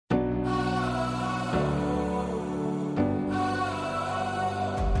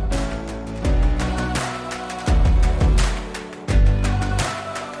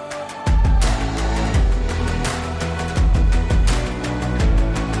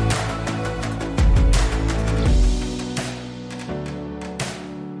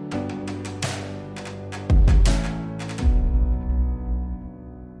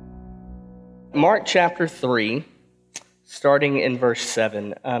Mark chapter 3, starting in verse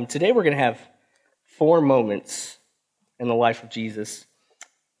 7. Today we're going to have 4 moments in the life of Jesus,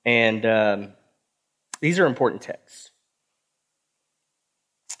 and these are important texts.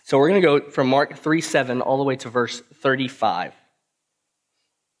 So we're going to go from Mark 3:7 all the way to verse 35.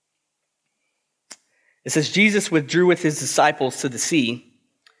 It says, Jesus withdrew with his disciples to the sea,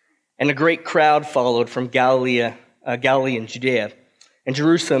 and a great crowd followed from Galilee and Judea, and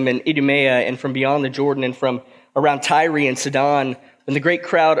Jerusalem and Idumea, and from beyond the Jordan, and from around Tyre and Sidon. When the great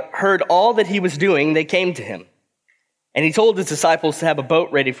crowd heard all that he was doing, they came to him. And he told his disciples to have a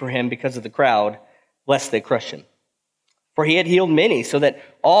boat ready for him because of the crowd, lest they crush him. For he had healed many, so that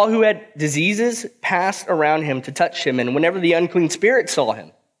all who had diseases passed around him to touch him. And whenever the unclean spirit saw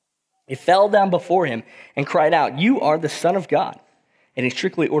him, he fell down before him and cried out, "You are the Son of God." And he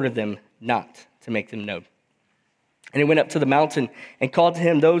strictly ordered them not to make them known. And he went up to the mountain and called to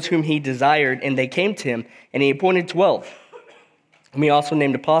him those whom he desired, and they came to him, and he appointed 12, whom he also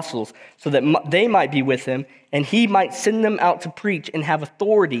named apostles, so that they might be with him, and he might send them out to preach and have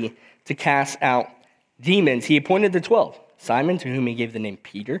authority to cast out demons. He appointed the 12, Simon, to whom he gave the name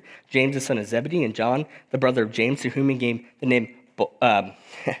Peter, James the son of Zebedee, and John, the brother of James, to whom he gave the name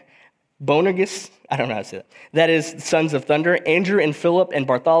Boanerges, I don't know how to say that. That is, sons of thunder, Andrew and Philip and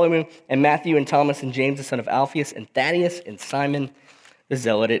Bartholomew and Matthew and Thomas and James the son of Alphaeus and Thaddeus and Simon the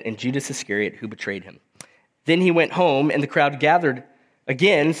Zealot and Judas Iscariot who betrayed him. Then he went home, and the crowd gathered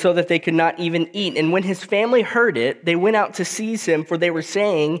again so that they could not even eat. And when his family heard it, they went out to seize him, for they were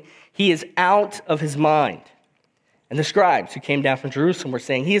saying, "He is out of his mind." And the scribes who came down from Jerusalem were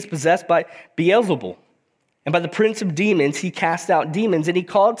saying, "He is possessed by Beelzebul, and by the prince of demons he cast out demons." And he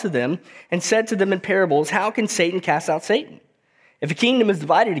called to them and said to them in parables, "How can Satan cast out Satan? If a kingdom is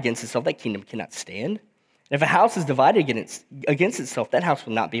divided against itself, that kingdom cannot stand. And if a house is divided against itself, that house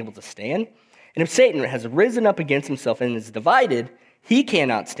will not be able to stand. And if Satan has risen up against himself and is divided, he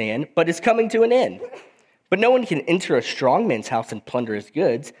cannot stand, but is coming to an end. But no one can enter a strong man's house and plunder his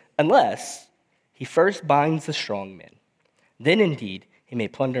goods unless he first binds the strong man. Then indeed he may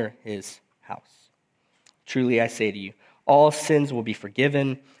plunder his house. Truly I say to you, all sins will be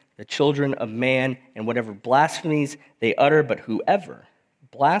forgiven the children of man and whatever blasphemies they utter, but whoever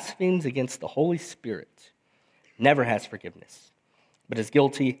blasphemes against the Holy Spirit never has forgiveness, but is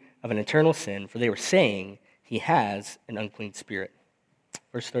guilty of an eternal sin, for they were saying he has an unclean spirit.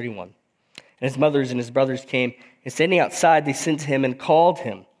 Verse 31. And his mothers and his brothers came, and standing outside they sent to him and called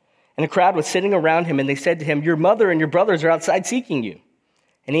him. And a crowd was sitting around him, and they said to him, "Your mother and your brothers are outside seeking you."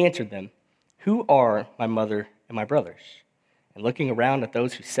 And he answered them, "Who are my mother and my brothers?" And looking around at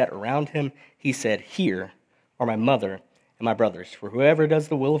those who sat around him, he said, "Here are my mother and my brothers. For whoever does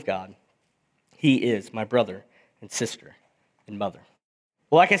the will of God, he is my brother and sister and mother."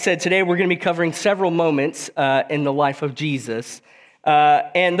 Well, like I said, today we're going to be covering several moments in the life of Jesus.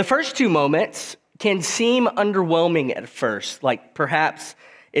 And the first 2 moments can seem underwhelming at first, like perhaps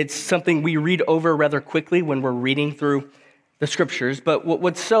it's something we read over rather quickly when we're reading through the scriptures. But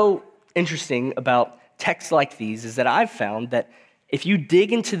what's so interesting about texts like these is that I've found that if you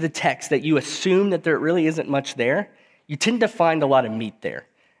dig into the text that you assume that there really isn't much there, you tend to find a lot of meat there.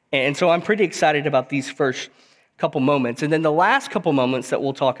 And so I'm pretty excited about these first couple moments. And then the last couple moments that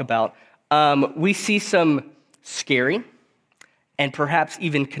we'll talk about, we see some scary and perhaps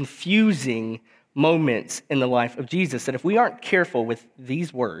even confusing moments in the life of Jesus that if we aren't careful with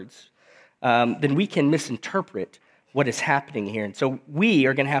these words, then we can misinterpret what is happening here. And so we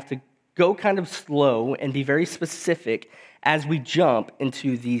are going to have to go kind of slow and be very specific as we jump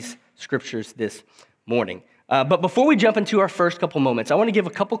into these scriptures this morning. But before we jump into our first couple moments, I want to give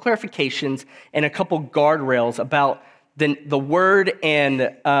a couple clarifications and a couple guardrails about the word and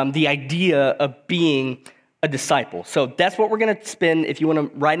the idea of being a disciple. So that's what we're going to spend, if you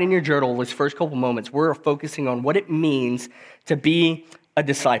want to write in your journal, these first couple moments. We're focusing on what it means to be a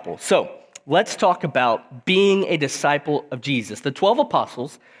disciple. So let's talk about being a disciple of Jesus. The 12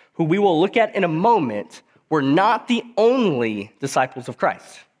 apostles, who we will look at in a moment, were not the only disciples of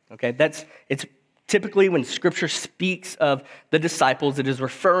Christ. Okay, it's typically when Scripture speaks of the disciples, it is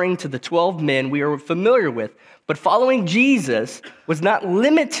referring to the 12 men we are familiar with. But following Jesus was not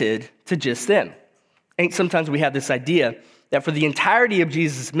limited to just them. And sometimes we have this idea that for the entirety of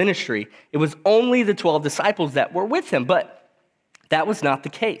Jesus' ministry, it was only the 12 disciples that were with him. But that was not the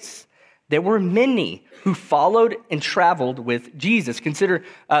case. There were many who followed and traveled with Jesus. Consider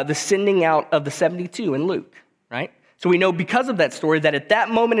the sending out of the 72 in Luke, right? So we know because of that story that at that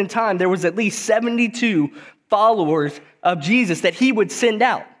moment in time, there was at least 72 followers of Jesus that he would send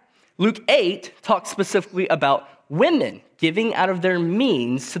out. Luke 8 talks specifically about women giving out of their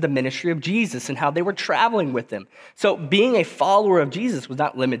means to the ministry of Jesus and how they were traveling with him. So being a follower of Jesus was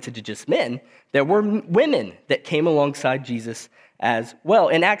not limited to just men. There were women that came alongside Jesus as well.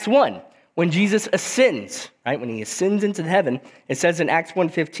 In Acts 1, when Jesus ascends, right, when he ascends into heaven, it says in Acts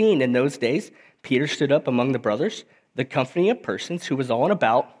 1:15, in those days, Peter stood up among the brothers, the company of persons who was all in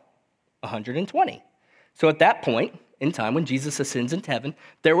about 120. So at that point in time, when Jesus ascends into heaven,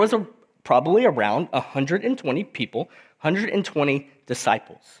 there was probably around 120 people, 120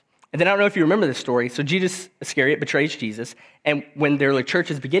 disciples. And then I don't know if you remember this story. So Judas Iscariot betrays Jesus, and when their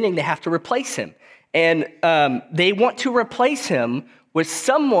church is beginning, they have to replace him. And they want to replace him with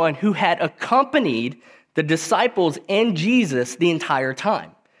someone who had accompanied the disciples and Jesus the entire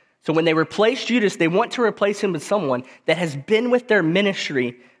time. So when they replace Judas, they want to replace him with someone that has been with their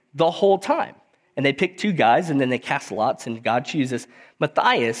ministry the whole time. And they pick two guys, and then they cast lots, and God chooses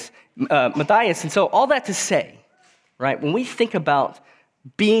Matthias. And so all that to say, right, when we think about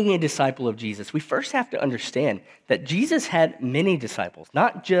being a disciple of Jesus, we first have to understand that Jesus had many disciples,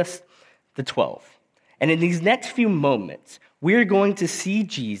 not just the 12. And in these next few moments, we're going to see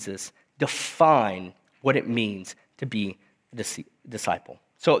Jesus define what it means to be a disciple.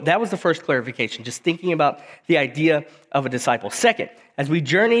 So that was the first clarification, just thinking about the idea of a disciple. Second, as we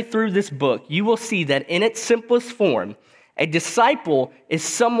journey through this book, you will see that in its simplest form, a disciple is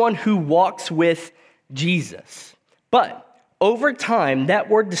someone who walks with Jesus. But over time, that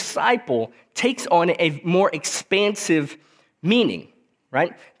word disciple takes on a more expansive meaning,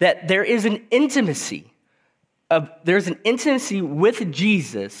 right? That there is an intimacy with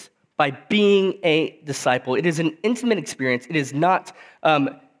Jesus by being a disciple. It is an intimate experience. It is not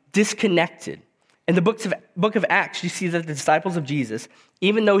disconnected. In the book of Acts, you see that the disciples of Jesus,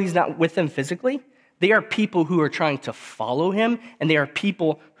 even though he's not with them physically, they are people who are trying to follow him, and they are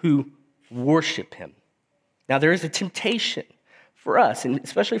people who worship him. Now, there is a temptation for us, and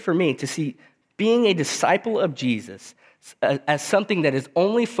especially for me, to see being a disciple of Jesus as something that is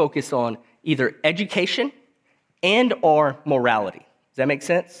only focused on either education and or morality. Does that make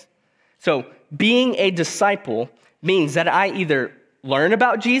sense? So being a disciple means that I either learn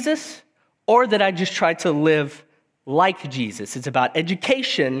about Jesus or that I just try to live like Jesus. It's about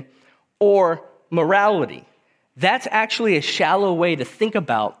education or morality. That's actually a shallow way to think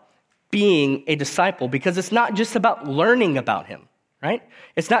about being a disciple, because it's not just about learning about him, right?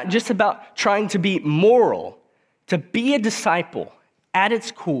 It's not just about trying to be moral. To be a disciple at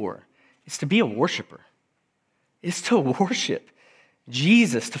its core is to be a worshiper. It's to worship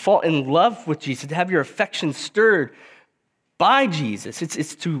Jesus, to fall in love with Jesus, to have your affection stirred by Jesus.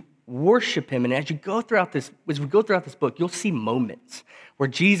 It's to worship him. And as we go throughout this book, you'll see moments where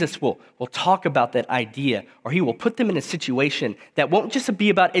Jesus will talk about that idea, or he will put them in a situation that won't just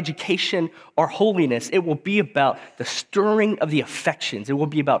be about education or holiness. It will be about the stirring of the affections. It will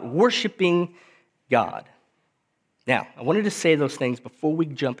be about worshiping God. Now, I wanted to say those things before we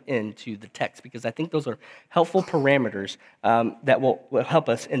jump into the text, because I think those are helpful parameters that will help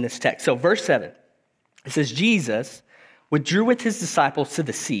us in this text. So verse 7, it says, Jesus withdrew with his disciples to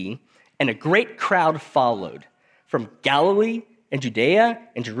the sea, and a great crowd followed from Galilee and Judea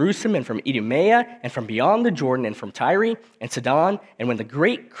and Jerusalem and from Idumea and from beyond the Jordan and from Tyre and Sidon. And when the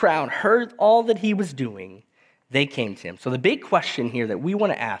great crowd heard all that he was doing, they came to him. So the big question here that we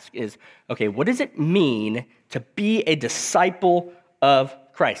want to ask is, okay, what does it mean to be a disciple of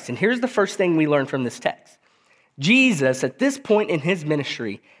Christ? And here's the first thing we learn from this text. Jesus, at this point in his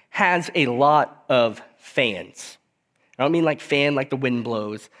ministry, has a lot of fans. I don't mean like fan like the wind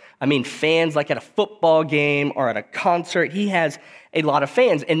blows. I mean fans like at a football game or at a concert. He has a lot of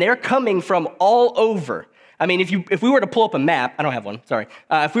fans, and they're coming from all over. I mean, if we were to pull up a map, I don't have one, sorry.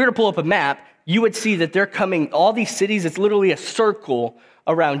 If we were to pull up a map, you would see that they're coming, all these cities, it's literally a circle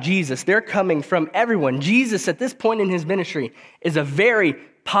around Jesus. They're coming from everyone. Jesus, at this point in his ministry, is a very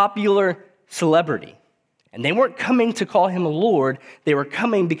popular celebrity. And they weren't coming to call him a Lord. They were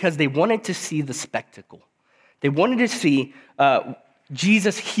coming because they wanted to see the spectacle. They wanted to see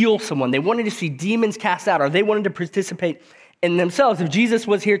Jesus heal someone. They wanted to see demons cast out, or they wanted to participate in themselves. If Jesus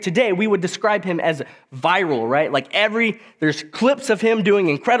was here today, we would describe him as viral, right? Like there's clips of him doing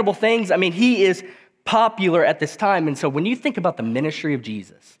incredible things. I mean, he is popular at this time. And so when you think about the ministry of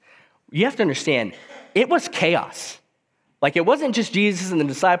Jesus, you have to understand, it was chaos. Like, it wasn't just Jesus and the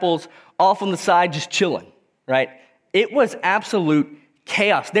disciples off on the side just chilling, right? It was absolute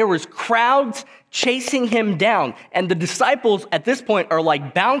chaos. There was crowds chasing him down, and the disciples at this point are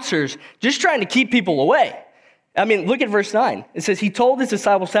like bouncers just trying to keep people away. I mean, look at verse 9. It says, he told his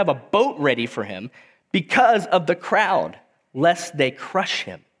disciples to have a boat ready for him because of the crowd, lest they crush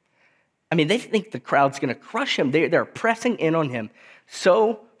him. I mean, they think the crowd's going to crush him. They're pressing in on him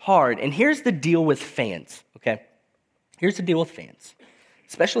so hard. And here's the deal with fans, okay? Here's the deal with fans,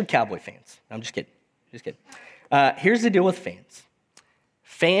 especially Cowboy fans. No, I'm just kidding. Just kidding. Here's the deal with fans.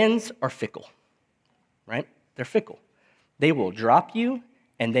 Fans are fickle, right? They're fickle. They will drop you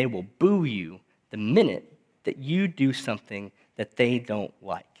and they will boo you the minute that you do something that they don't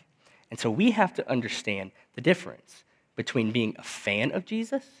like. And so we have to understand the difference between being a fan of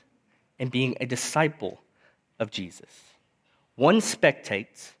Jesus and being a disciple of Jesus. One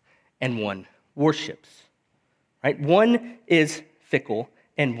spectates and one worships, right? One is fickle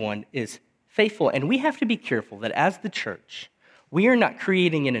and one is faithful. And we have to be careful that as the church, we are not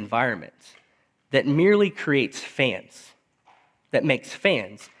creating an environment that merely creates fans, that makes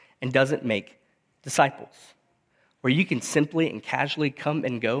fans and doesn't make disciples, where you can simply and casually come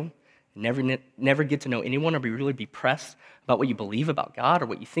and go, never get to know anyone or really be pressed about what you believe about God or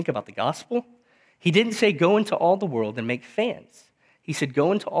what you think about the gospel. He didn't say go into all the world and make fans. He said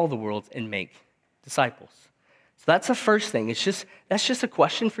go into all the world and make disciples. So that's the first thing. That's just a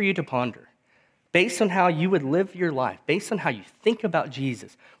question for you to ponder. Based on how you would live your life, based on how you think about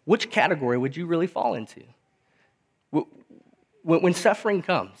Jesus, which category would you really fall into? When suffering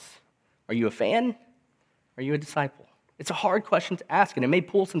comes, are you a fan? Are you a disciple? It's a hard question to ask, and it may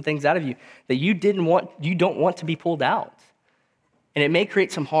pull some things out of you that you don't want to be pulled out. And it may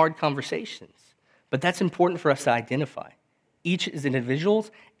create some hard conversations. But that's important for us to identify. Each as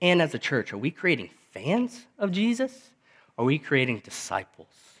individuals and as a church, are we creating fans of Jesus? Or are we creating disciples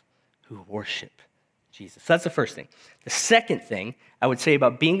who worship Jesus? So that's the first thing. The second thing I would say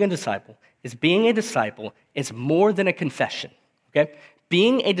about being a disciple is more than a confession. Okay?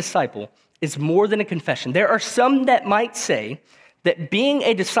 Being a disciple is more than a confession. There are some that might say that being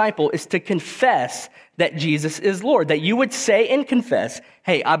a disciple is to confess that Jesus is Lord, that you would say and confess,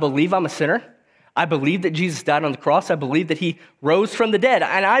 hey, I believe I'm a sinner. I believe that Jesus died on the cross. I believe that he rose from the dead.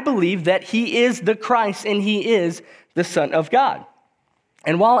 And I believe that he is the Christ and he is the Son of God.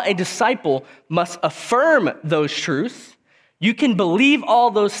 And while a disciple must affirm those truths, you can believe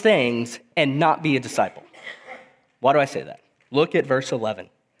all those things and not be a disciple. Why do I say that? Look at verse 11.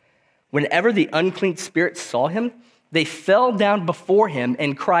 Whenever the unclean spirits saw him, they fell down before him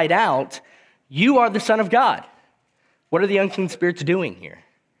and cried out, "You are the Son of God." What are the unclean spirits doing here?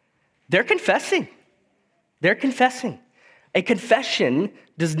 They're confessing. They're confessing. A confession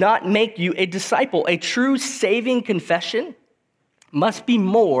does not make you a disciple. A true saving confession must be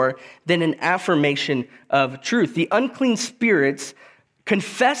more than an affirmation of truth. The unclean spirits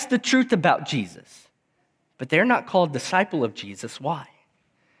confess the truth about Jesus, but they're not called disciple of Jesus. Why?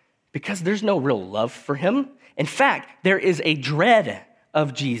 Because there's no real love for him. In fact, there is a dread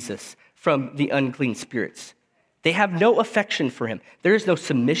of Jesus from the unclean spirits. They have no affection for him. There is no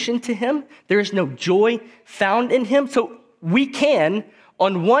submission to him. There is no joy found in him. So we can,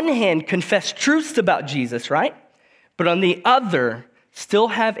 on one hand, confess truths about Jesus, right? But on the other, still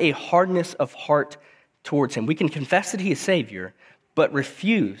have a hardness of heart towards him. We can confess that he is Savior, but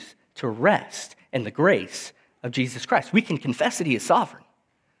refuse to rest in the grace of Jesus Christ. We can confess that he is sovereign,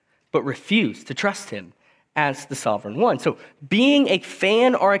 but refuse to trust him as the sovereign one. So being a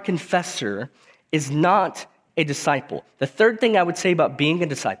fan or a confessor is not a disciple. The third thing I would say about being a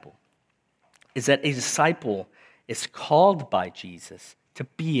disciple is that a disciple is called by Jesus to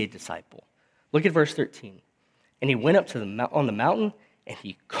be a disciple. Look at verse 13. And he went up to on the mountain, and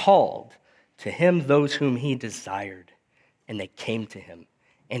he called to him those whom he desired, and they came to him,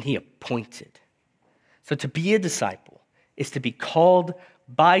 and he appointed. So to be a disciple is to be called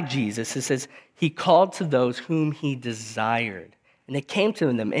by Jesus. It says he called to those whom he desired, and they came to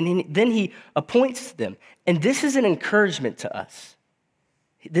them, and then he appoints them. And this is an encouragement to us.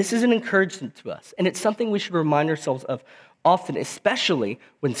 This is an encouragement to us, and it's something we should remind ourselves of often, especially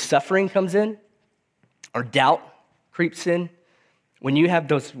when suffering comes in or doubt creeps in, when you have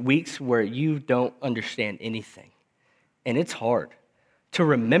those weeks where you don't understand anything. And it's hard to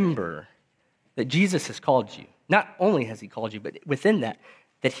remember that Jesus has called you. Not only has he called you, but within that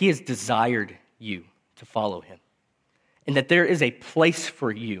he has desired you to follow him. And that there is a place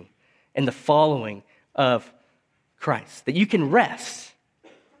for you in the following of Christ, that you can rest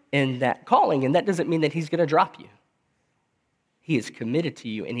in that calling. And that doesn't mean that he's going to drop you. He is committed to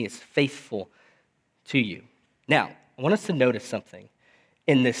you and he is faithful to you. Now, I want us to notice something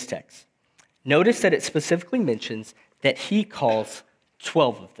in this text. Notice that it specifically mentions that he calls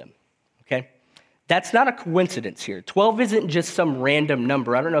 12 of them, okay? That's not a coincidence here. 12 isn't just some random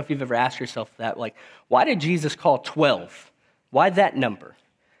number. I don't know if you've ever asked yourself that, like, why did Jesus call 12? Why that number?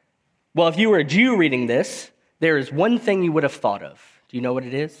 Well, if you were a Jew reading this, there is one thing you would have thought of. Do you know what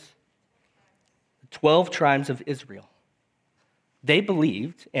it is? 12 tribes of Israel. They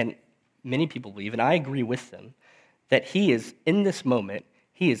believed, and many people believe, and I agree with them, that he is, in this moment,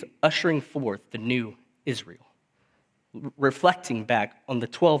 he is ushering forth the new Israel, reflecting back on the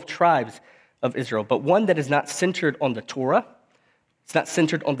 12 tribes of Israel, but one that is not centered on the Torah, it's not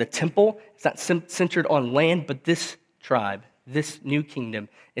centered on the temple, it's not centered on land, but this tribe, this new kingdom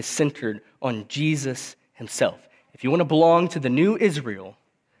is centered on Jesus himself. If you want to belong to the new Israel,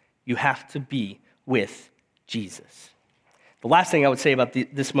 you have to be with Jesus. The last thing I would say about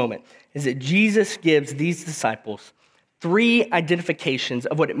this moment is that Jesus gives these disciples 3 identifications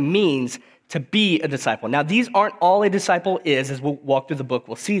of what it means to be a disciple. Now, these aren't all a disciple is. As we'll walk through the book,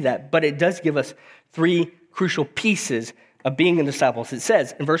 we'll see that. But it does give us 3 crucial pieces of being a disciple. It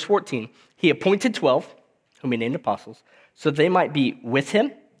says in verse 14, he appointed 12, whom he named apostles, so they might be with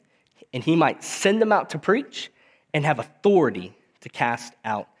him, and he might send them out to preach and have authority to cast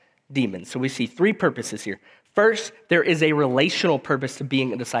out demons. So we see 3 purposes here. First, there is a relational purpose to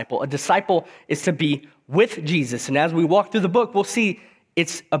being a disciple. A disciple is to be with Jesus. And as we walk through the book, we'll see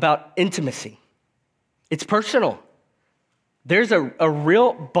it's about intimacy. It's personal. There's a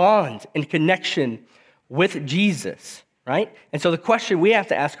real bond and connection with Jesus, right? And so the question we have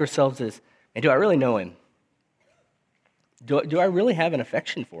to ask ourselves is, do I really know him? Do I really have an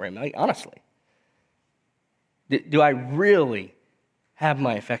affection for him? Like, honestly. Do I really have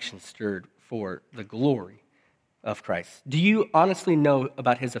my affection stirred for the glory of Christ? Do you honestly know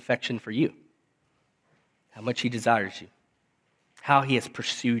about his affection for you? How much he desires you? How he has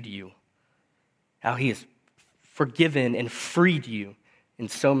pursued you? How he has forgiven and freed you in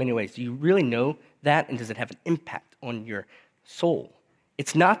so many ways? Do you really know that, and does it have an impact on your soul?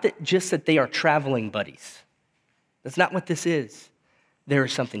 It's not just that they are traveling buddies. That's not what this is. There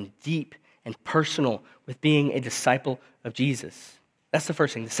is something deep and personal with being a disciple of Jesus. That's the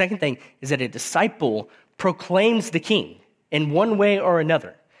first thing. The second thing is that a disciple proclaims the king in one way or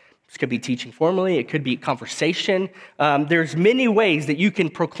another. This could be teaching formally. It could be conversation. There's many ways that you can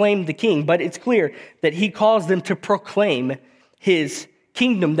proclaim the king, but it's clear that he calls them to proclaim his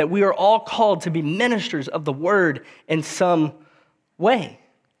kingdom, that we are all called to be ministers of the word in some way.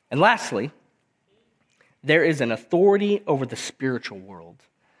 And lastly, there is an authority over the spiritual world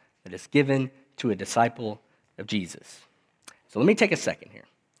that is given to a disciple of Jesus. So let me take a second here,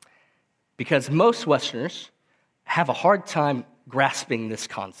 because most Westerners have a hard time grasping this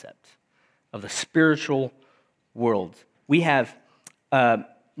concept of the spiritual world. We have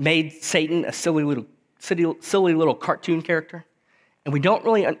made Satan a silly little cartoon character, and we don't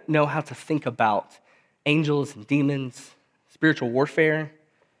really know how to think about angels and demons, spiritual warfare.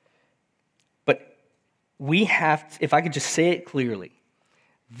 But we have, if I could just say it clearly,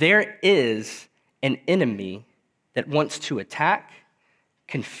 there is an enemy that wants to attack,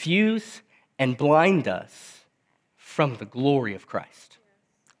 confuse, and blind us from the glory of Christ,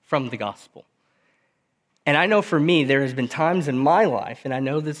 from the gospel. And I know for me, there has been times in my life, and I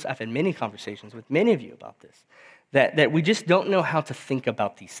know this, I've had many conversations with many of you about this, that we just don't know how to think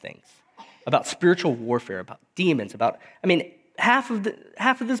about these things, about spiritual warfare, about demons, half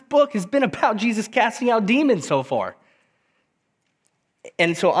of this book has been about Jesus casting out demons so far.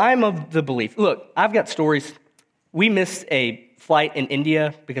 And so I'm of the belief, look, I've got stories. We missed a flight in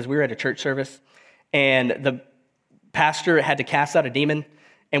India because we were at a church service, and the pastor had to cast out a demon,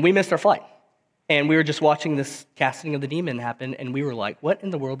 and we missed our flight. And we were just watching this casting of the demon happen, and we were like, what in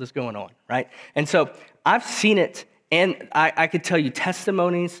the world is going on, right? And so I've seen it, and I could tell you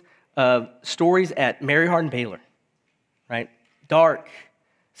testimonies of stories at Mary Hardin Baylor, right? Dark,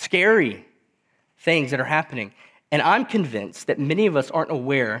 scary things that are happening. And I'm convinced that many of us aren't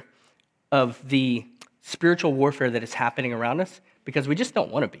aware of the spiritual warfare that is happening around us because we just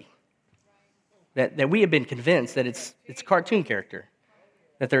don't want to be. That we have been convinced that it's cartoon character,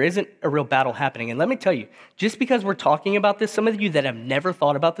 that there isn't a real battle happening. And let me tell you, just because we're talking about this, some of you that have never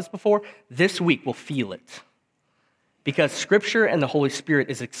thought about this before, this week will feel it. Because Scripture and the Holy Spirit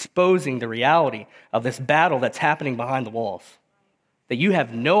is exposing the reality of this battle that's happening behind the walls that you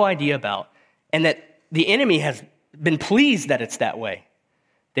have no idea about, and that the enemy has been pleased that it's that way,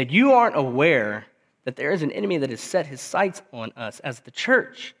 that you aren't aware that there is an enemy that has set his sights on us as the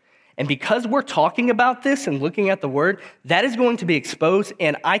church. And because we're talking about this and looking at the word, that is going to be exposed,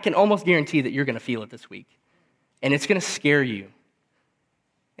 and I can almost guarantee that you're going to feel it this week. And it's going to scare you.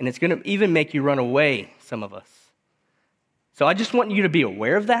 And it's going to even make you run away, some of us. So I just want you to be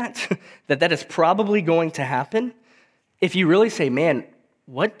aware of that, that is probably going to happen. If you really say, man,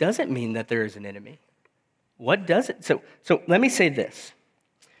 what does it mean that there is an enemy? What does it? So let me say this.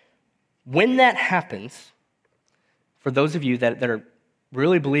 When that happens, for those of you that are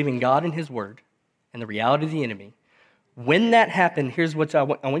really believing God and his word, and the reality of the enemy, when that happened, here's what I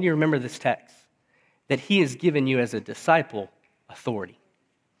want you to remember this text, that he has given you as a disciple authority,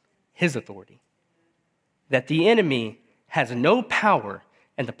 his authority, that the enemy has no power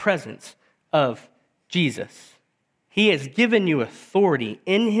in the presence of Jesus. He has given you authority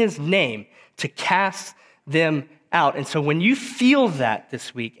in his name to cast them out. And so when you feel that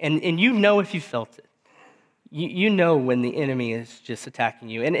this week, and you know if you felt it, you know when the enemy is just attacking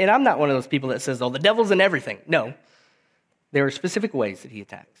you. And I'm not one of those people that says, oh, the devil's in everything. No, there are specific ways that he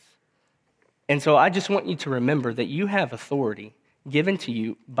attacks. And so I just want you to remember that you have authority given to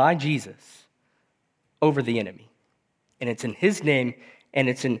you by Jesus over the enemy. And it's in his name, and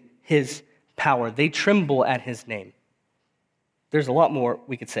it's in his power. They tremble at his name. There's a lot more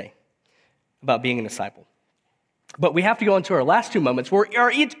we could say about being a disciple. But we have to go into our last two moments, where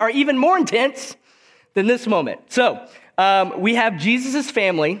are even more intense than this moment. So we have Jesus'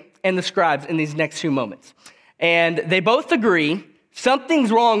 family and the scribes in these next two moments. And they both agree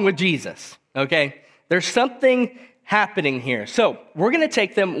something's wrong with Jesus, okay? There's something happening here. So we're going to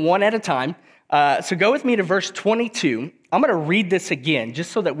take them one at a time. So go with me to verse 22. I'm going to read this again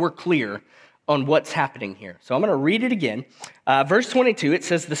just so that we're clear on what's happening here. So I'm going to read it again. Verse 22, it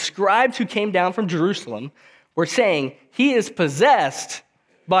says, the scribes who came down from Jerusalem were saying, he is possessed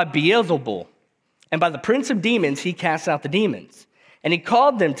by Beelzebul, and by the prince of demons he casts out the demons. And he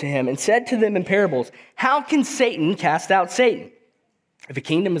called them to him and said to them in parables, how can Satan cast out Satan? If a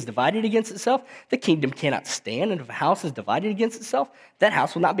kingdom is divided against itself, the kingdom cannot stand. And if a house is divided against itself, that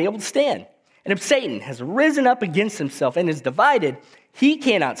house will not be able to stand. And if Satan has risen up against himself and is divided, he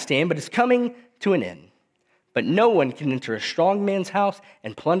cannot stand, but is coming to an end. But no one can enter a strong man's house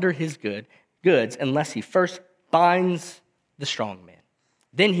and plunder his goods unless he first binds the strong man.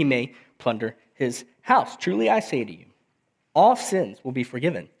 Then he may plunder his house. Truly I say to you, all sins will be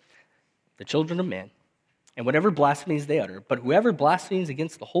forgiven the children of men, and whatever blasphemies they utter, but whoever blasphemes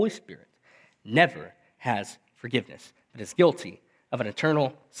against the Holy Spirit never has forgiveness, but is guilty of an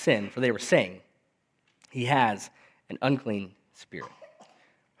eternal sin. For they were saying, he has an unclean spirit.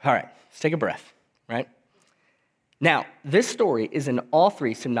 All right, let's take a breath, right? Now, this story is in all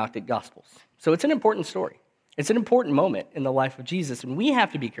three synoptic gospels. So it's an important story. It's an important moment in the life of Jesus, and we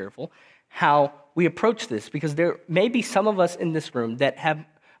have to be careful how we approach this, because there may be some of us in this room that have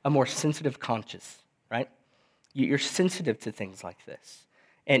a more sensitive conscience, right? You're sensitive to things like this.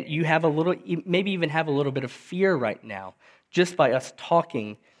 And you have maybe even have a little bit of fear right now just by us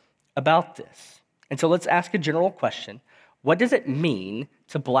talking about this. And so let's ask a general question. What does it mean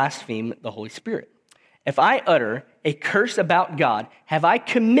to blaspheme the Holy Spirit? If I utter a curse about God, have I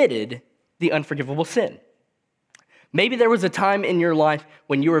committed the unforgivable sin? Maybe there was a time in your life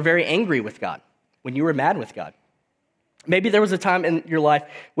when you were very angry with God, when you were mad with God. Maybe there was a time in your life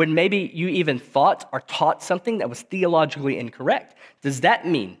when maybe you even thought or taught something that was theologically incorrect. Does that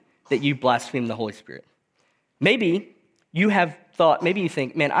mean that you blaspheme the Holy Spirit? Maybe you have thought, maybe you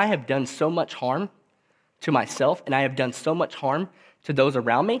think, man, I have done so much harm to myself and I have done so much harm to those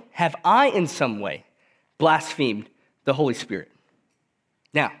around me. Have I in some way blasphemed the Holy Spirit?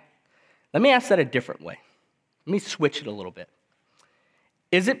 Now, let me ask that a different way. Let me switch it a little bit.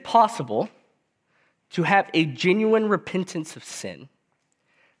 Is it possible to have a genuine repentance of sin,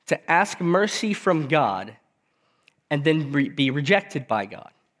 to ask mercy from God, and then be rejected by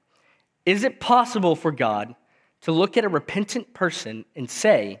God? Is it possible for God to look at a repentant person and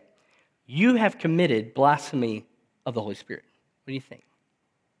say, you have committed blasphemy of the Holy Spirit? What do you think?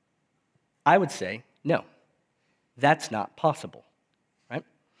 I would say, no, that's not possible, right?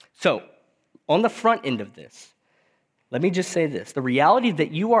 So, on the front end of this, let me just say this. The reality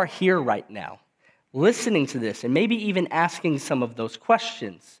that you are here right now, listening to this, and maybe even asking some of those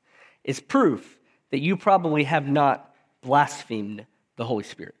questions, is proof that you probably have not blasphemed the Holy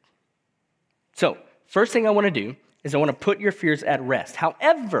Spirit. So, first thing I want to do is I want to put your fears at rest.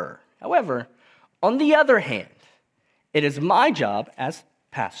 However, on the other hand, it is my job as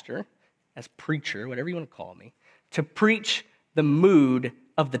pastor, as preacher, whatever you want to call me, to preach the mood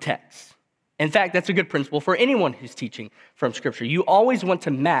of the text. In fact, that's a good principle for anyone who's teaching from Scripture. You always want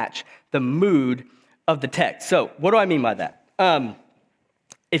to match the mood of the text. So what do I mean by that?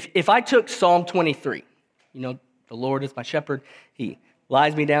 If I took Psalm 23, the Lord is my shepherd, he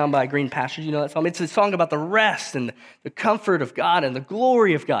lies me down by green pastures, you know that psalm? It's a song about the rest and the comfort of God and the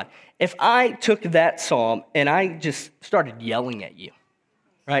glory of God. If I took that psalm and I just started yelling at you,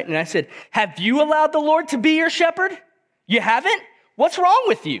 right? And I said, have you allowed the Lord to be your shepherd? You haven't? What's wrong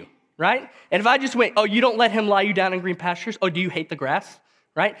with you? Right? And if I just went, oh, you don't let him lie you down in green pastures? Oh, do you hate the grass?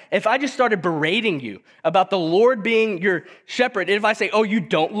 right? If I just started berating you about the Lord being your shepherd, if I say, oh, you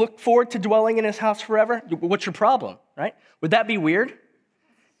don't look forward to dwelling in his house forever, what's your problem, right? Would that be weird?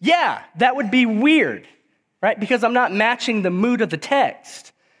 Yeah, that would be weird, right? Because I'm not matching the mood of the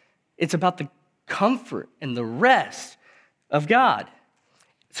text. It's about the comfort and the rest of God.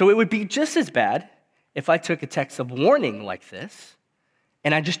 So it would be just as bad if I took a text of warning like this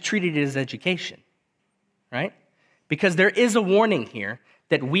and I just treated it as education, right? Because there is a warning here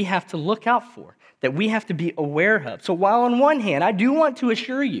that we have to look out for, that we have to be aware of. So while on one hand, I do want to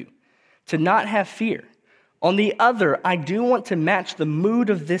assure you to not have fear, on the other, I do want to match the mood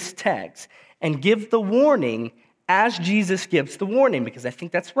of this text and give the warning as Jesus gives the warning, because I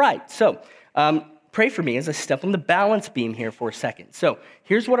think that's right. So pray for me as I step on the balance beam here for a second. So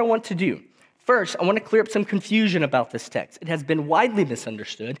here's what I want to do. First, I want to clear up some confusion about this text. It has been widely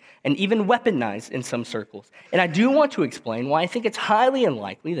misunderstood and even weaponized in some circles. And I do want to explain why I think it's highly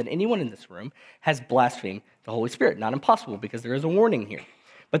unlikely that anyone in this room has blasphemed the Holy Spirit. Not impossible, because there is a warning here.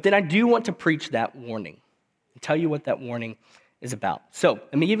 But then I do want to preach that warning and tell you what that warning is about. So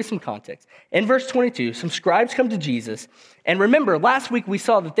let me give you some context. In verse 22, some scribes come to Jesus. And remember, last week we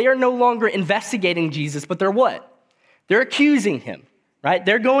saw that they are no longer investigating Jesus, but they're what? They're accusing him, right?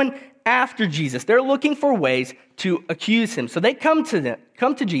 They're going after Jesus. They're looking for ways to accuse him. So they come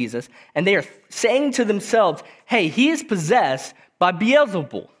to Jesus, and they are saying to themselves, hey, he is possessed by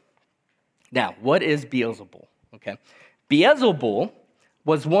Beelzebul. Now, what is Beelzebul? Okay. Beelzebul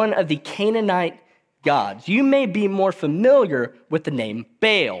was one of the Canaanite gods. You may be more familiar with the name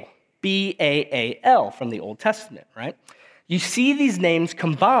Baal, B-A-A-L, from the Old Testament, right? You see these names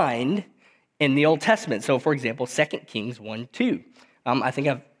combined in the Old Testament. So, for example, 2 Kings 1:2. I think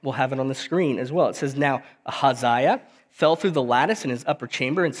we'll have it on the screen as well. It says, now Ahaziah fell through the lattice in his upper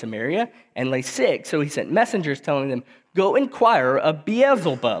chamber in Samaria and lay sick. So he sent messengers telling them, go inquire of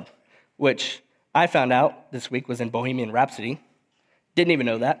Beelzebub, which I found out this week was in Bohemian Rhapsody. Didn't even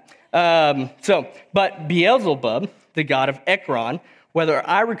know that. But Beelzebub, the god of Ekron, whether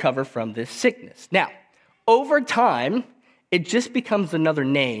I recover from this sickness. Now, over time, it just becomes another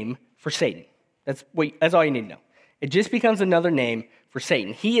name for Satan. That's all you need to know. It just becomes another name for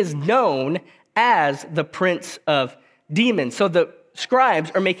Satan. He is known as the prince of demons. So the scribes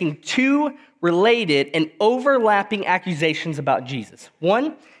are making two related and overlapping accusations about Jesus.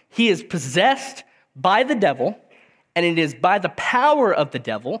 One, he is possessed by the devil, and it is by the power of the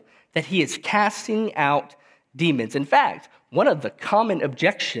devil that he is casting out demons. In fact, one of the common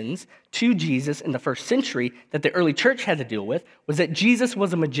objections to Jesus in the first century that the early church had to deal with was that Jesus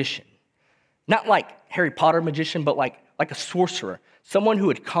was a magician. Not like Harry Potter magician, but like a sorcerer, someone who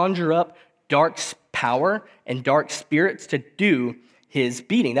would conjure up dark power and dark spirits to do his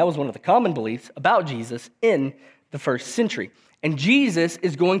beating. That was one of the common beliefs about Jesus in the first century. And Jesus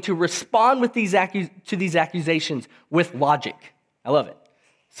is going to respond with these accusations with logic. I love it.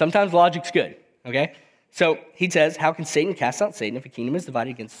 Sometimes logic's good, okay? So he says, how can Satan cast out Satan if a kingdom is divided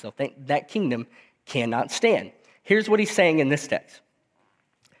against itself? That kingdom cannot stand. Here's what he's saying in this text.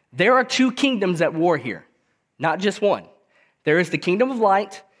 There are two kingdoms at war here, not just one. There is the kingdom of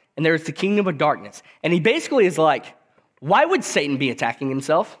light, and there is the kingdom of darkness. And he basically is like, why would Satan be attacking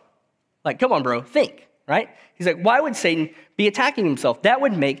himself? Like, come on, bro, think, right? He's like, why would Satan be attacking himself? That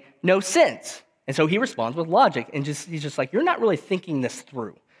would make no sense. And so he responds with logic, and he's just like, you're not really thinking this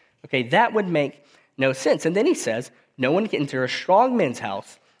through. Okay, that would make no sense. And then he says, no one can enter a strong man's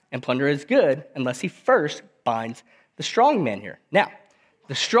house and plunder his good unless he first binds the strong man here. Now,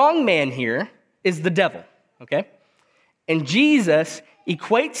 the strong man here is the devil, okay? And Jesus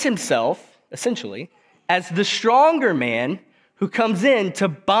equates himself, essentially, as the stronger man who comes in to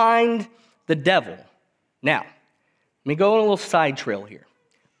bind the devil. Now, let me go on a little side trail here.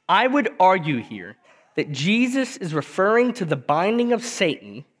 I would argue here that Jesus is referring to the binding of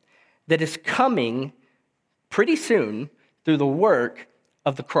Satan that is coming pretty soon through the work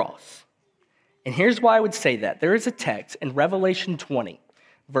of the cross. And here's why I would say that. There is a text in Revelation 20,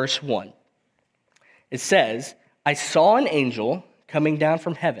 verse 1. It says, I saw an angel coming down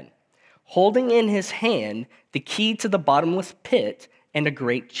from heaven, holding in his hand the key to the bottomless pit and a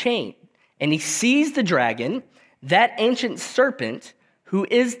great chain. And he seized the dragon, that ancient serpent, who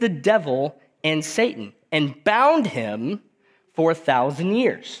is the devil and Satan, and bound him for 1,000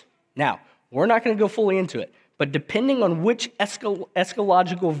 years. Now, we're not going to go fully into it, but depending on which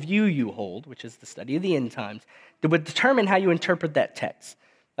eschatological view you hold, which is the study of the end times, it would determine how you interpret that text.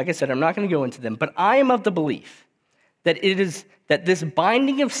 Like I said, I'm not going to go into them, but I am of the belief that that this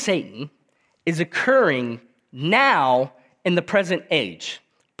binding of Satan is occurring now in the present age,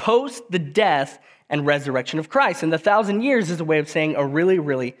 post the death and resurrection of Christ. And the 1,000 years is a way of saying a really,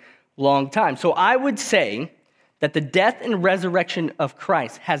 really long time. So I would say that the death and resurrection of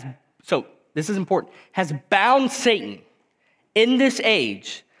Christ has, so this is important, has bound Satan in this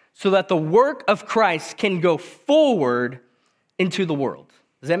age so that the work of Christ can go forward into the world.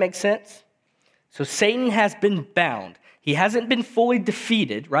 Does that make sense? So Satan has been bound. He hasn't been fully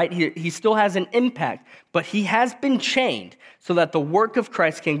defeated, right? He still has an impact, but he has been chained so that the work of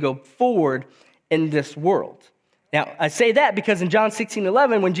Christ can go forward in this world. Now, I say that because in John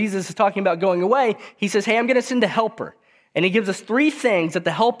 16:11, when Jesus is talking about going away, he says, hey, I'm going to send a helper. And he gives us three things that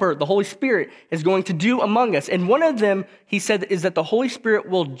the helper, the Holy Spirit, is going to do among us. And one of them, he said, is that the Holy Spirit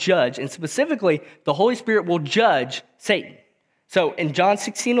will judge. And specifically, the Holy Spirit will judge Satan. So in John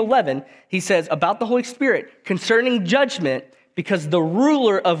 16:11, he says about the Holy Spirit concerning judgment, because the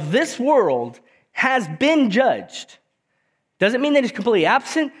ruler of this world has been judged. Doesn't mean that he's completely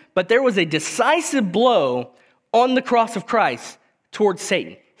absent, but there was a decisive blow on the cross of Christ towards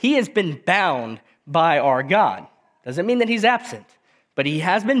Satan. He has been bound by our God. Doesn't mean that he's absent, but he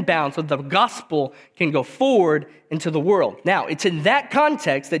has been bound so the gospel can go forward into the world. Now, it's in that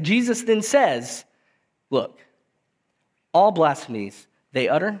context that Jesus then says, look, all blasphemies they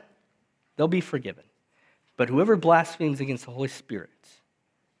utter, they'll be forgiven. But whoever blasphemes against the Holy Spirit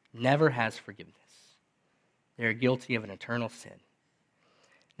never has forgiveness. They're guilty of an eternal sin.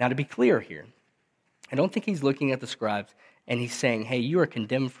 Now, to be clear here, I don't think he's looking at the scribes and he's saying, hey, you are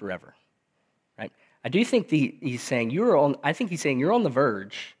condemned forever, right? I do think he's saying you're on the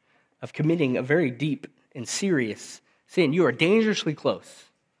verge of committing a very deep and serious sin. You are dangerously close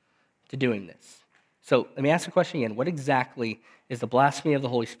to doing this. So let me ask the question again. What exactly is the blasphemy of the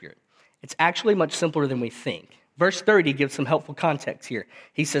Holy Spirit? It's actually much simpler than we think. Verse 30 gives some helpful context here.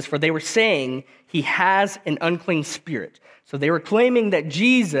 He says, for they were saying he has an unclean spirit. So they were claiming that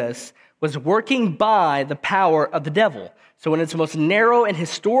Jesus was working by the power of the devil. So in its most narrow and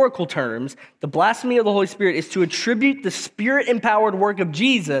historical terms, the blasphemy of the Holy Spirit is to attribute the spirit-empowered work of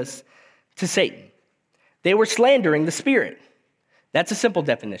Jesus to Satan. They were slandering the Spirit. That's a simple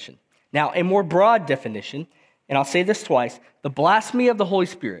definition. Now, a more broad definition, and I'll say this twice, the blasphemy of the Holy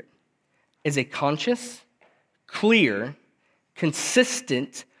Spirit is a conscious, clear,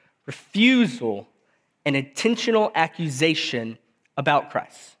 consistent refusal and intentional accusation about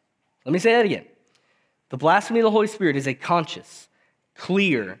Christ. Let me say that again. The blasphemy of the Holy Spirit is a conscious,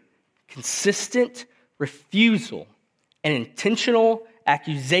 clear, consistent refusal and intentional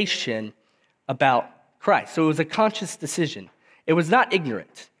accusation about Christ. So it was a conscious decision. It was not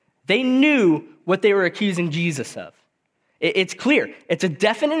ignorant. They knew what they were accusing Jesus of. It's clear. It's a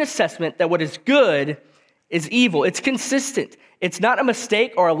definite assessment that what is good is evil. It's consistent. It's not a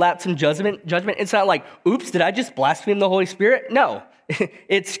mistake or a lapse in judgment. It's not like, oops, did I just blaspheme the Holy Spirit? No.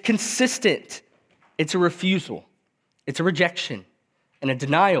 It's consistent. It's a refusal. It's a rejection and a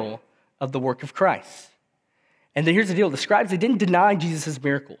denial of the work of Christ. And then here's the deal. The scribes, they didn't deny Jesus'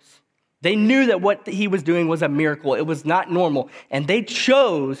 miracles. They knew that what he was doing was a miracle. It was not normal. And they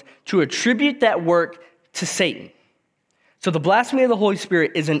chose to attribute that work to Satan. So the blasphemy of the Holy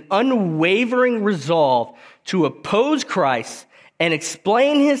Spirit is an unwavering resolve to oppose Christ and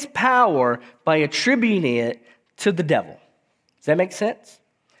explain his power by attributing it to the devil. Does that make sense?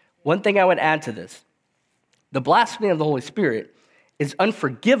 One thing I would add to this, the blasphemy of the Holy Spirit is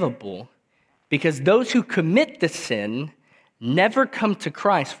unforgivable because those who commit the sin never come to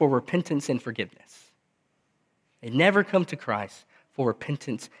Christ for repentance and forgiveness. They never come to Christ for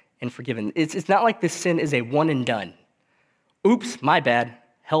repentance and forgiveness. It's not like this sin is a one and done. Oops, my bad,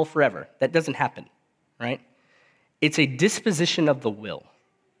 hell forever. That doesn't happen, right? It's a disposition of the will.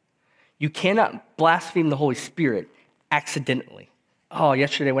 You cannot blaspheme the Holy Spirit accidentally. Oh,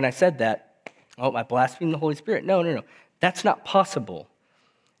 yesterday when I said that, I blasphemed the Holy Spirit. No. That's not possible.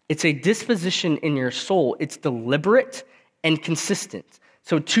 It's a disposition in your soul. It's deliberate and consistent.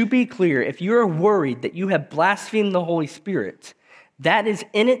 So to be clear, if you are worried that you have blasphemed the Holy Spirit, that is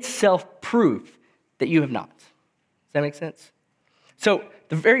in itself proof that you have not. Does that make sense? So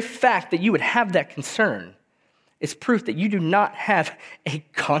the very fact that you would have that concern is proof that you do not have a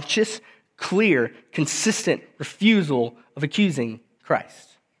conscious, clear, consistent refusal of accusing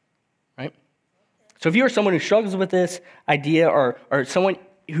Christ, right? So if you are someone who struggles with this idea or someone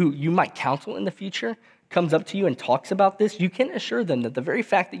who you might counsel in the future comes up to you and talks about this, you can assure them that the very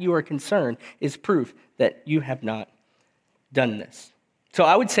fact that you are concerned is proof that you have not done this. So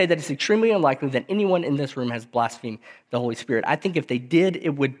I would say that it's extremely unlikely that anyone in this room has blasphemed the Holy Spirit. I think if they did, it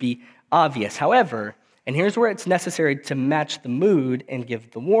would be obvious. However, and here's where it's necessary to match the mood and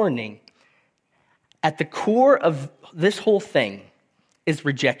give the warning. At the core of this whole thing is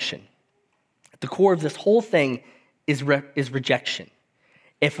rejection. At the core of this whole thing is rejection.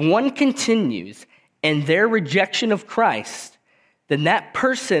 If one continues in their rejection of Christ, then that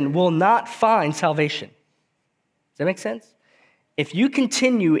person will not find salvation. Does that make sense? If you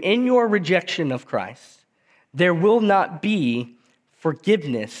continue in your rejection of Christ, there will not be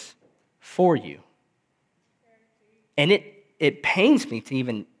forgiveness for you. And it pains me to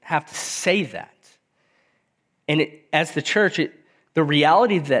even have to say that. And as the church, the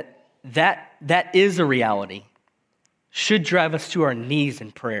reality that is a reality should drive us to our knees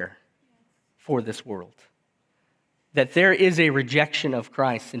in prayer for this world. That there is a rejection of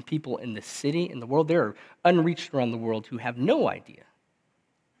Christ in people in the city, in the world. There are unreached around the world who have no idea.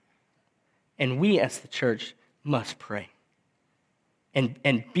 And we as the church must pray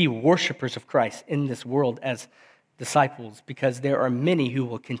and be worshipers of Christ in this world as disciples, because there are many who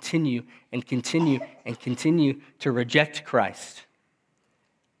will continue and continue and continue to reject Christ,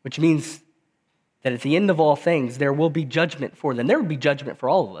 which means that at the end of all things, there will be judgment for them. There will be judgment for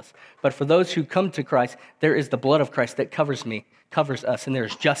all of us. But for those who come to Christ, there is the blood of Christ that covers us, and there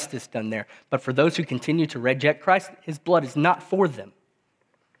is justice done there. But for those who continue to reject Christ, his blood is not for them.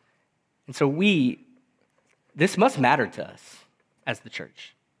 And so this must matter to us as the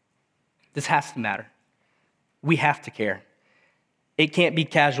church. This has to matter. We have to care. It can't be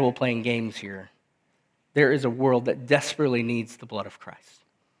casual playing games here. There is a world that desperately needs the blood of Christ,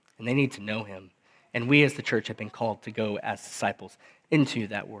 and they need to know him. And we as the church have been called to go as disciples into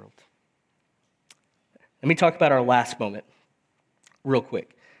that world. Let me talk about our last moment real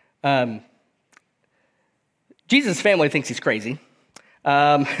quick. Jesus' family thinks he's crazy.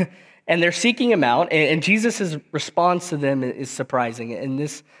 And they're seeking him out. And Jesus' response to them is surprising. And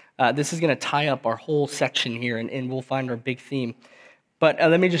this is going to tie up our whole section here. And we'll find our big theme. But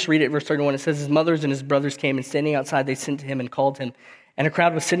let me just read it, verse 31. It says, his mothers and his brothers came, and standing outside, they sent to him and called him. And a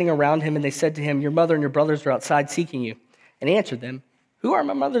crowd was sitting around him, and they said to him, your mother and your brothers are outside seeking you. And he answered them, who are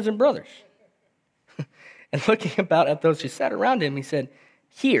my mothers and brothers? And looking about at those who sat around him, he said,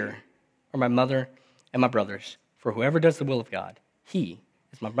 here are my mother and my brothers. For whoever does the will of God, he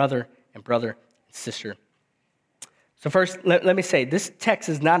is my mother and brother and sister. So first, let me say, this text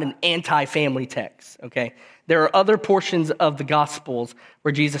is not an anti-family text, okay? There are other portions of the Gospels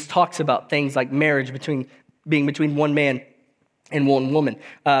where Jesus talks about things like marriage being between one man and one woman.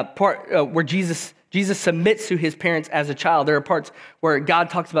 Where Jesus submits to his parents as a child. There are parts where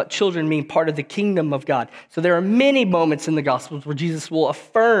God talks about children being part of the kingdom of God. So there are many moments in the Gospels where Jesus will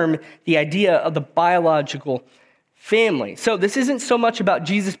affirm the idea of the biological family. So this isn't so much about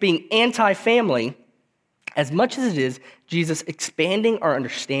Jesus being anti-family as much as it is Jesus expanding our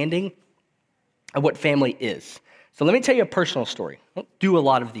understanding of what family is. So let me tell you a personal story. I don't do a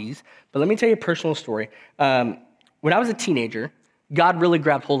lot of these, but let me tell you a personal story. When I was a teenager, God really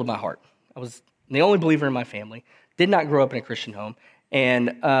grabbed hold of my heart. I was the only believer in my family, did not grow up in a Christian home,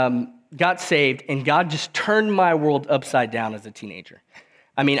 and got saved, and God just turned my world upside down as a teenager.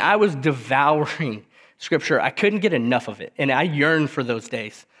 I mean, I was devouring Scripture. I couldn't get enough of it, and I yearn for those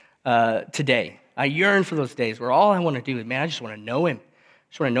days today. I yearn for those days where all I want to do is, man, I just want to know him.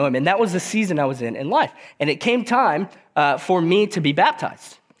 And that was the season I was in life. And it came time for me to be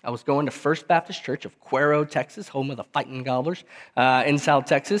baptized. I was going to First Baptist Church of Cuero, Texas, home of the Fighting Gobblers in South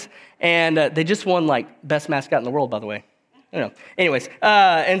Texas. And they just won, best mascot in the world, by the way. I don't know. Anyways,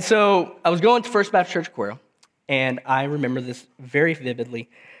 and so I was going to First Baptist Church, Cuero, and I remember this very vividly.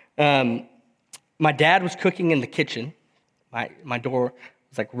 My dad was cooking in the kitchen. My door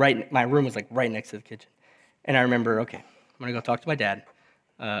was my room was right next to the kitchen. And I remember, okay, I'm going to go talk to my dad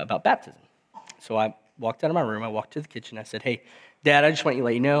about baptism. So I walked out of my room. I walked to the kitchen. I said, hey, Dad, I just want to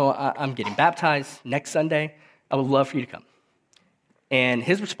let you know I'm getting baptized next Sunday. I would love for you to come. And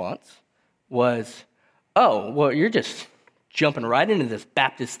his response was, oh, well, you're just jumping right into this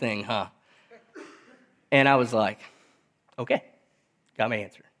Baptist thing, huh? And I was like, okay, got my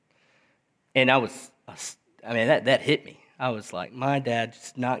answer. And that hit me. I was like, my dad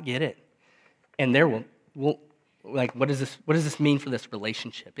does not get it. And what does this mean for this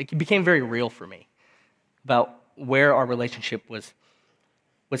relationship? It became very real for me about where our relationship was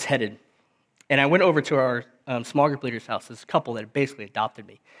headed. And I went over to our small group leader's house, this couple that had basically adopted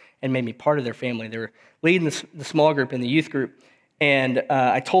me and made me part of their family. They were leading the small group and the youth group, and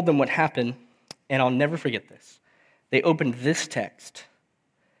I told them what happened, and I'll never forget this. They opened this text,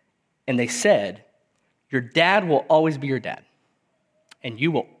 and they said, your dad will always be your dad, and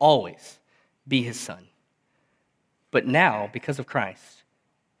you will always be his son. But now, because of Christ,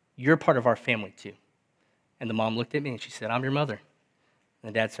 you're part of our family too. And the mom looked at me and she said, I'm your mother. And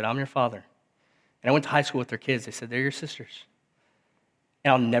the dad said, I'm your father. And I went to high school with their kids. They said, they're your sisters.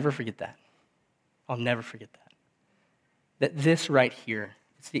 And I'll never forget that. I'll never forget that. That this right here,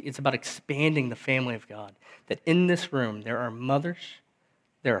 it's about expanding the family of God. That in this room, there are mothers,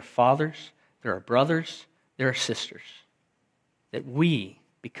 there are fathers, there are brothers, there are sisters. That we,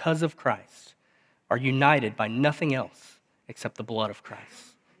 because of Christ, are united by nothing else except the blood of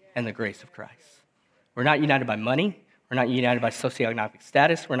Christ and the grace of Christ. We're not united by money. We're not united by socioeconomic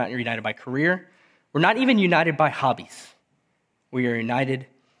status. We're not united by career. We're not even united by hobbies. We are united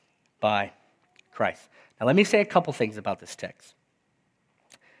by Christ. Now, let me say a couple things about this text.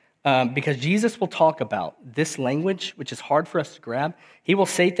 Because Jesus will talk about this language, which is hard for us to grab. He will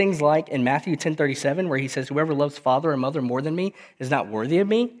say things like in Matthew 10:37, where he says, whoever loves father or mother more than me is not worthy of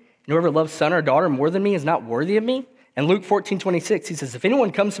me. And whoever loves son or daughter more than me is not worthy of me. And Luke 14:26, he says, if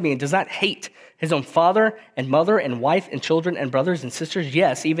anyone comes to me and does not hate his own father and mother and wife and children and brothers and sisters,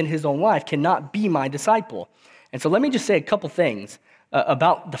 yes, even his own life, cannot be my disciple. And so let me just say a couple things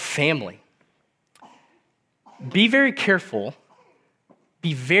about the family. Be very careful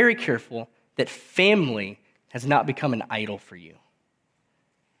that family has not become an idol for you.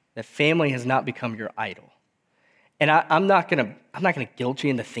 That family has not become your idol. And I'm not gonna guilt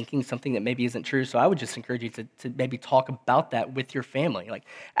you into thinking something that maybe isn't true, so I would just encourage you to maybe talk about that with your family. Like,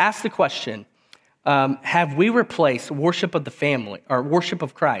 ask the question, have we replaced worship of the family, or worship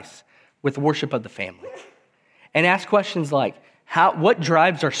of Christ, with worship of the family? And ask questions like, what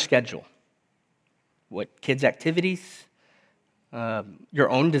drives our schedule? What kids' activities?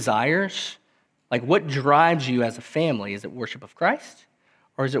 Your own desires? Like, what drives you as a family? Is it worship of Christ,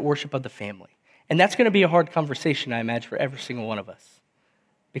 or is it worship of the family? And that's going to be a hard conversation, I imagine, for every single one of us.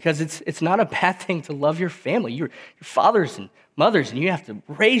 Because it's not a bad thing to love your family. Your fathers and mothers, and you have to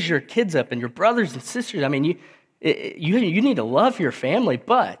raise your kids up, and your brothers and sisters. I mean, you need to love your family,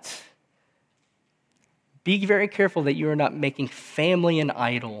 but be very careful that you are not making family an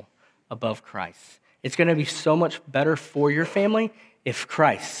idol above Christ. It's going to be so much better for your family if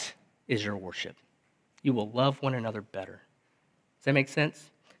Christ is your worship. You will love one another better. Does that make sense?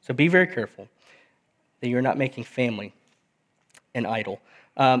 So be very careful that you're not making family an idol.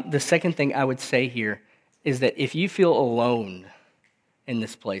 The second thing I would say here is that if you feel alone in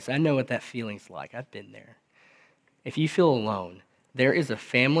this place, I know what that feeling's like. I've been there. If you feel alone, there is a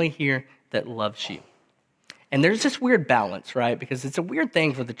family here that loves you. And there's this weird balance, right? Because it's a weird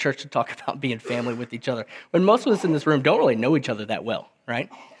thing for the church to talk about being family with each other when most of us in this room don't really know each other that well, right?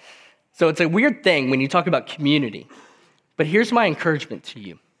 So it's a weird thing when you talk about community. But here's my encouragement to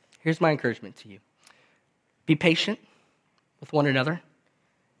you. Be patient with one another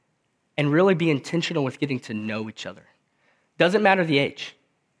and really be intentional with getting to know each other. Doesn't matter the age,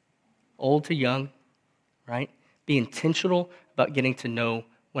 old to young, right? Be intentional about getting to know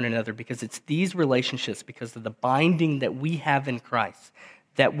one another, because it's these relationships, because of the binding that we have in Christ,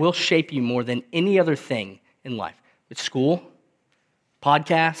 that will shape you more than any other thing in life. It's school,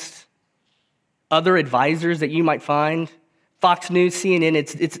 podcasts, other advisors that you might find, Fox News, CNN,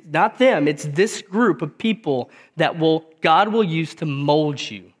 it's not them, it's this group of people that God will use to mold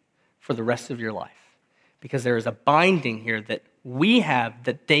you for the rest of your life. Because there is a binding here that we have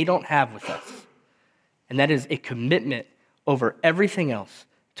that they don't have with us. And that is a commitment over everything else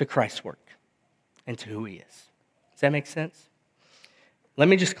to Christ's work and to who he is. Does that make sense? Let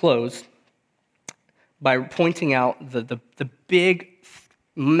me just close by pointing out the big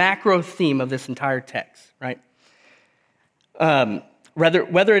macro theme of this entire text, right?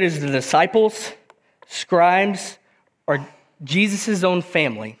 Whether it is the disciples, scribes, or Jesus' own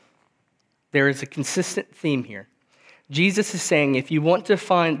family, there is a consistent theme here. Jesus is saying, if you want to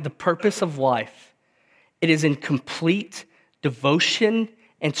find the purpose of life, it is in complete devotion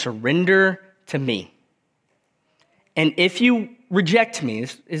and surrender to me. And if you reject me,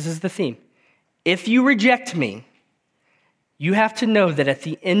 this is the theme. If you reject me, you have to know that at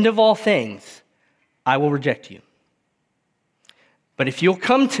the end of all things, I will reject you. But if you'll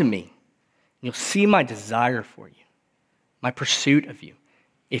come to me, you'll see my desire for you, my pursuit of you.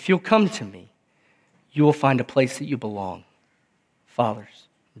 If you'll come to me, you will find a place that you belong. Fathers,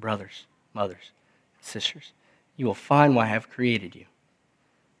 brothers, mothers, sisters. You will find why I have created you.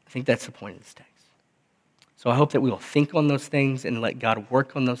 I think that's the point of this text. So I hope that we will think on those things and let God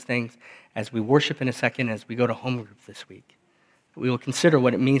work on those things as we worship in a second, as we go to home group this week. We will consider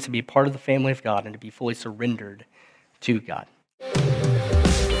what it means to be part of the family of God and to be fully surrendered to God.